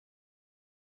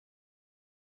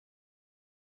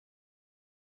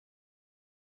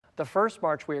The first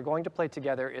march we are going to play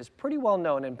together is pretty well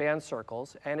known in band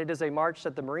circles, and it is a march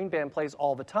that the Marine Band plays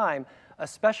all the time,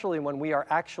 especially when we are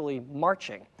actually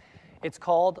marching. It's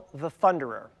called The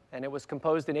Thunderer, and it was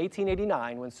composed in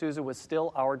 1889 when Sousa was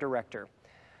still our director.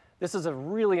 This is a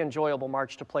really enjoyable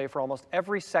march to play for almost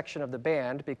every section of the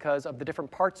band because of the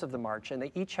different parts of the march, and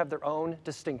they each have their own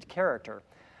distinct character.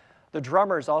 The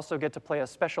drummers also get to play a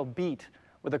special beat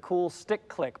with a cool stick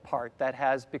click part that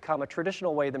has become a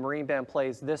traditional way the Marine Band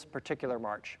plays this particular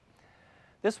march.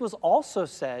 This was also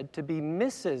said to be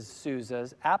Mrs.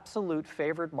 Sousa's absolute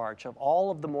favorite march of all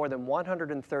of the more than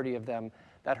 130 of them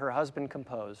that her husband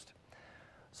composed.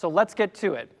 So let's get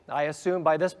to it. I assume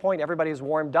by this point everybody is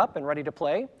warmed up and ready to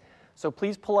play. So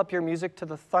please pull up your music to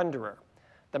The Thunderer.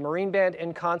 The Marine Band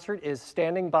in concert is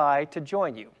standing by to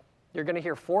join you. You're going to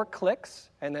hear 4 clicks,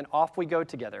 and then off we go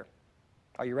together.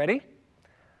 Are you ready?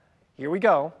 Here we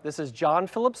go. This is John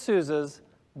Philip Sousa's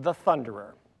The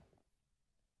Thunderer.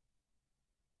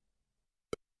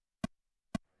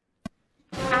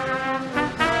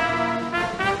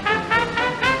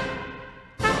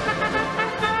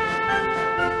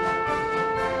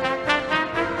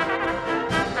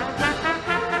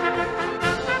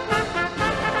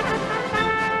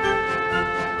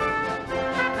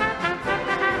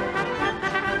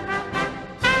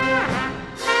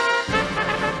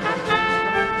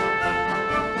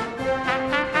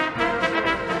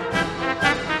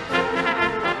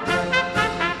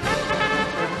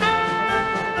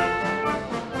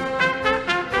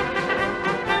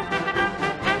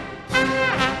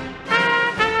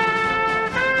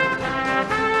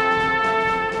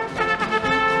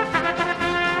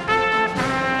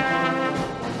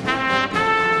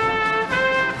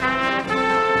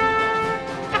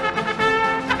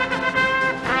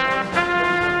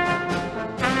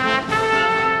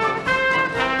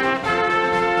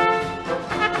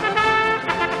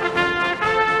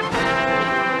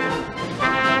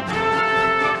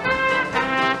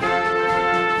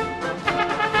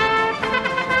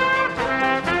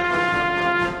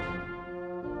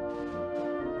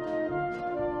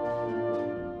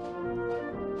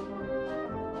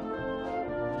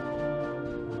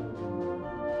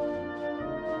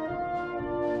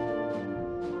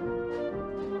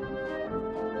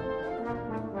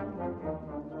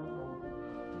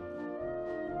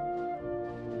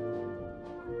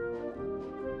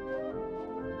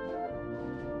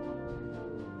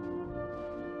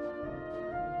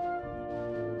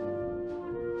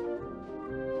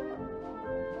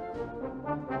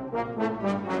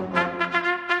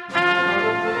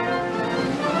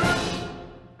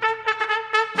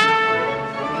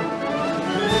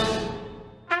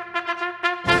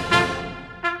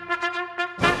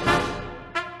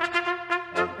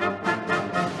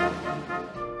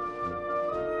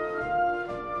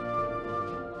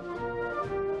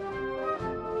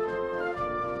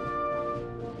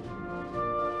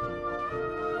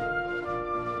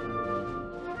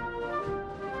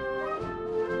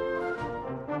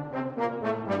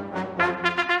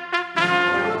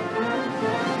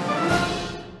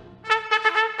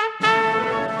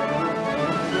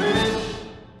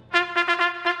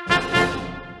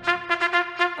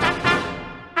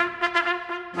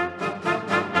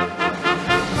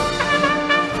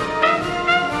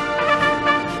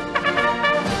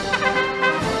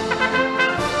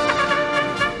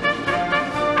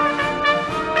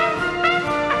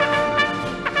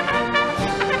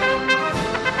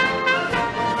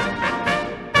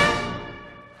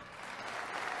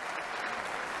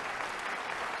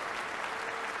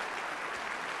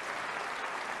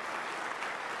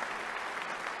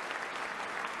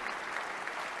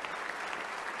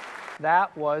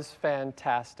 That was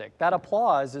fantastic. That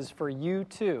applause is for you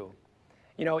too.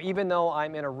 You know, even though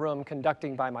I'm in a room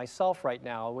conducting by myself right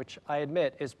now, which I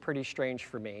admit is pretty strange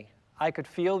for me, I could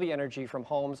feel the energy from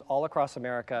homes all across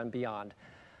America and beyond.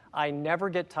 I never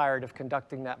get tired of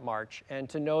conducting that march, and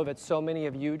to know that so many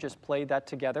of you just played that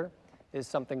together is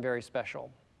something very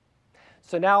special.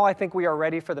 So now I think we are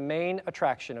ready for the main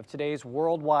attraction of today's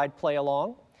worldwide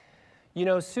play-along. You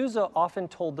know, Sousa often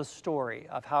told the story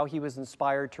of how he was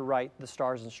inspired to write The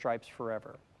Stars and Stripes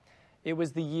Forever. It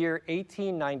was the year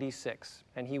 1896,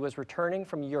 and he was returning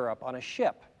from Europe on a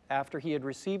ship after he had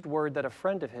received word that a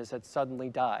friend of his had suddenly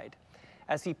died.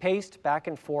 As he paced back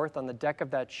and forth on the deck of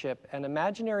that ship, an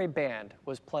imaginary band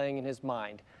was playing in his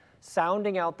mind,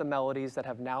 sounding out the melodies that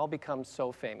have now become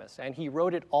so famous, and he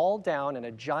wrote it all down in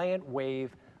a giant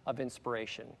wave of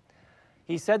inspiration.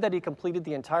 He said that he completed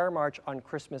the entire march on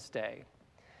Christmas Day.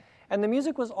 And the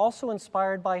music was also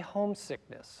inspired by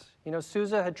homesickness. You know,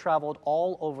 Sousa had traveled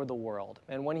all over the world,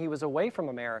 and when he was away from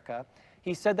America,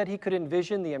 He said that he could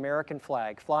envision the American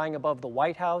flag flying above the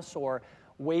White House or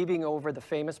waving over the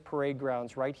famous parade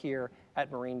grounds right here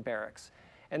at Marine Barracks,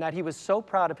 and that he was so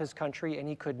proud of his country and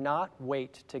he could not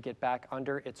wait to get back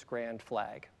under its grand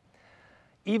flag.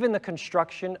 Even the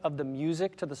construction of the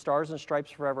music to the Stars and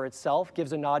Stripes Forever itself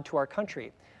gives a nod to our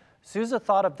country. Sousa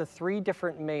thought of the three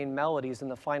different main melodies in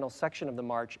the final section of the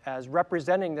march as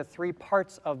representing the three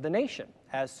parts of the nation,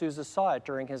 as Sousa saw it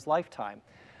during his lifetime.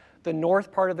 The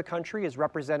north part of the country is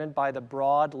represented by the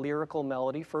broad lyrical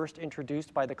melody first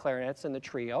introduced by the clarinets in the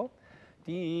trio.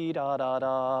 Dee da da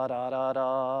da da da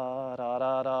da da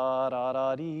da da da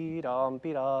da dee dum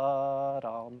be da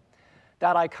dum.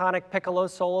 That iconic piccolo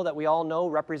solo that we all know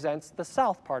represents the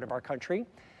south part of our country.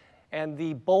 And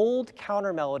the bold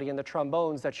counter melody in the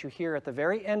trombones that you hear at the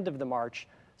very end of the march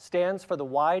stands for the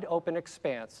wide open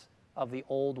expanse of the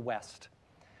Old West.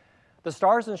 The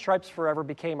Stars and Stripes Forever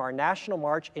became our national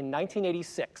march in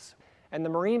 1986, and the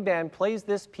Marine Band plays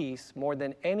this piece more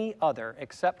than any other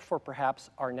except for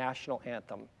perhaps our national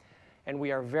anthem. And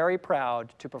we are very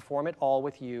proud to perform it all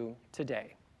with you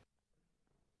today.